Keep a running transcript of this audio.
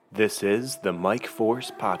This is the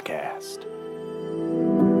MicForcePodcast.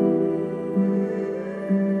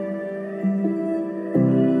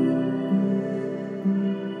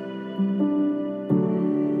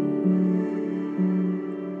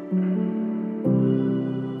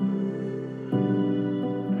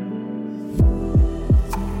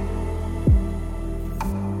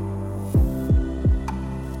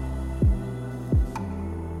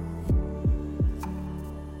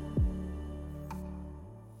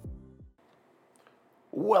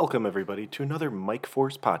 Welcome, everybody, to another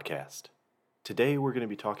MicForce podcast. Today, we're going to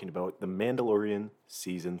be talking about The Mandalorian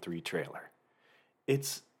Season 3 trailer.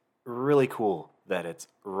 It's really cool that it's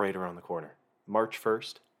right around the corner. March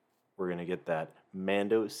 1st, we're going to get that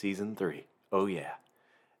Mando Season 3. Oh, yeah.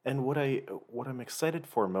 And what I'm excited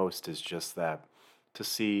for most is just that, to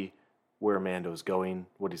see where Mando's going,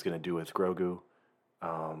 what he's going to do with Grogu,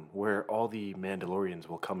 where all the Mandalorians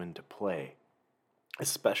will come into play,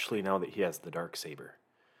 especially now that he has the Darksaber.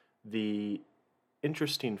 The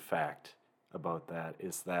interesting fact about that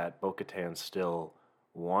is that Bo-Katan still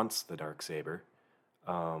wants the Darksaber,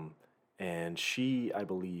 and she, I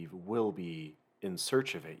believe, will be in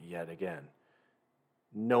search of it yet again.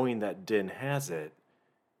 Knowing that Din has it,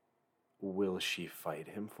 will she fight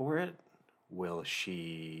him for it? Will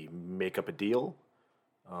she make up a deal?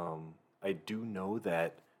 I do know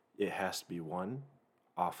that it has to be won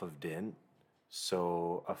off of Din,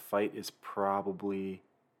 so a fight is probably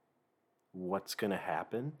what's going to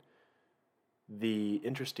happen. The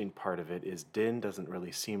interesting part of it is Din doesn't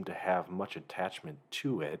really seem to have much attachment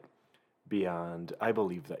to it beyond, I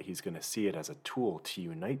believe that he's going to see it as a tool to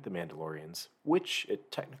unite the Mandalorians, which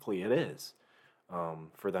technically it is,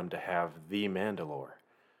 for them to have the Mandalore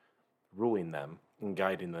ruling them and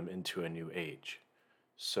guiding them into a new age.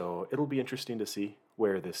 So it'll be interesting to see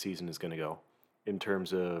where this season is going to go in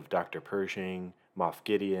terms of Dr. Pershing, Moff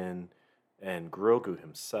Gideon, and Grogu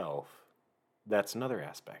himself. That's another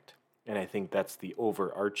aspect. And I think that's the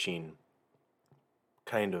overarching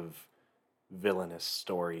kind of villainous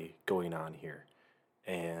story going on here.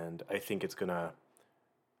 And I think it's gonna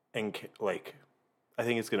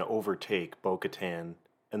overtake Bo-Katan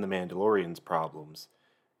and the Mandalorians' problems,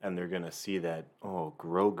 and they're gonna see that, oh,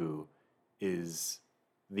 Grogu is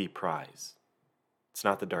the prize. It's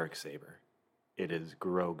not the Darksaber. It is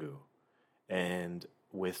Grogu. And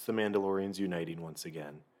with the Mandalorians uniting once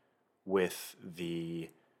again, with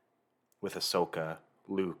Ahsoka,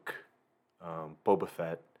 Luke, Boba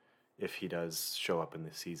Fett, if he does show up in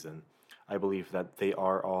this season, I believe that they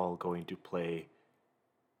are all going to play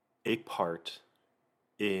a part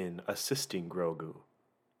in assisting Grogu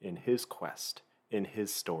in his quest, in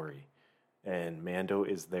his story, and Mando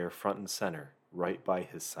is there front and center, right by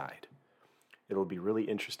his side. It'll be really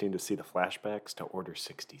interesting to see the flashbacks to Order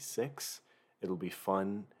 66. It'll be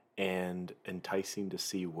fun and enticing to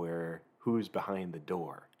see who's behind the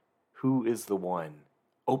door. Who is the one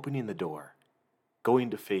opening the door,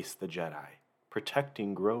 going to face the Jedi,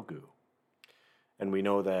 protecting Grogu? And we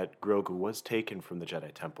know that Grogu was taken from the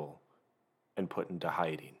Jedi Temple and put into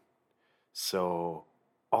hiding. So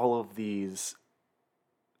all of these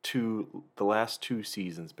the last two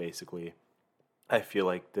seasons, basically, I feel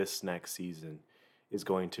like this next season is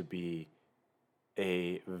going to be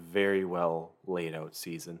a very well laid out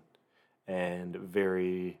season and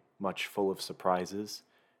very much full of surprises,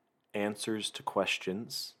 answers to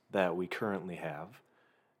questions that we currently have.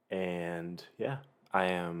 And yeah, I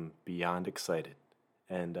am beyond excited.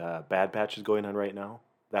 And Bad Batch is going on right now.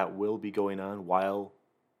 That will be going on while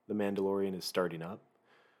The Mandalorian is starting up.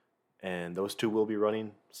 And those two will be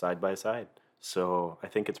running side by side. So I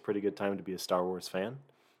think it's a pretty good time to be a Star Wars fan.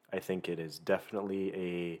 I think it is definitely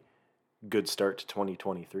a good start to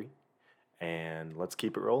 2023. And let's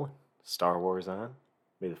keep it rolling. Star Wars on.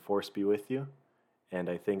 May the Force be with you. And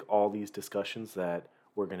I think all these discussions that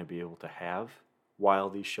we're going to be able to have while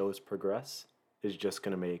these shows progress is just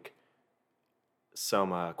going to make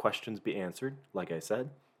some questions be answered, like I said.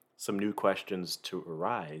 Some new questions to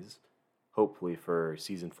arise, hopefully for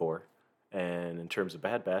Season 4. And in terms of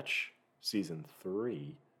Bad Batch, Season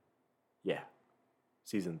 3. Yeah,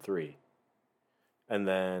 Season 3. And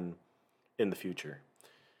then in the future.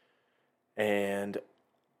 And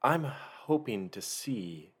I'm hoping to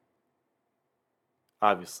see,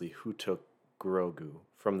 obviously, who took Grogu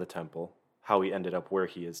from the temple, how he ended up where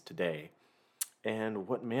he is today, and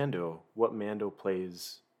what Mando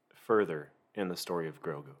plays further in the story of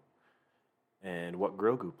Grogu, and what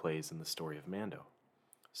Grogu plays in the story of Mando.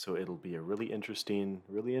 So it'll be a really interesting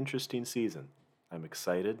season. I'm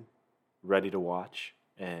excited, ready to watch,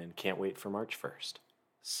 and can't wait for March 1st.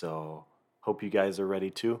 So hope you guys are ready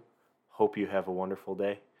too. Hope you have a wonderful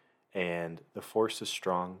day. and the Force is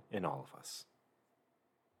strong in all of us.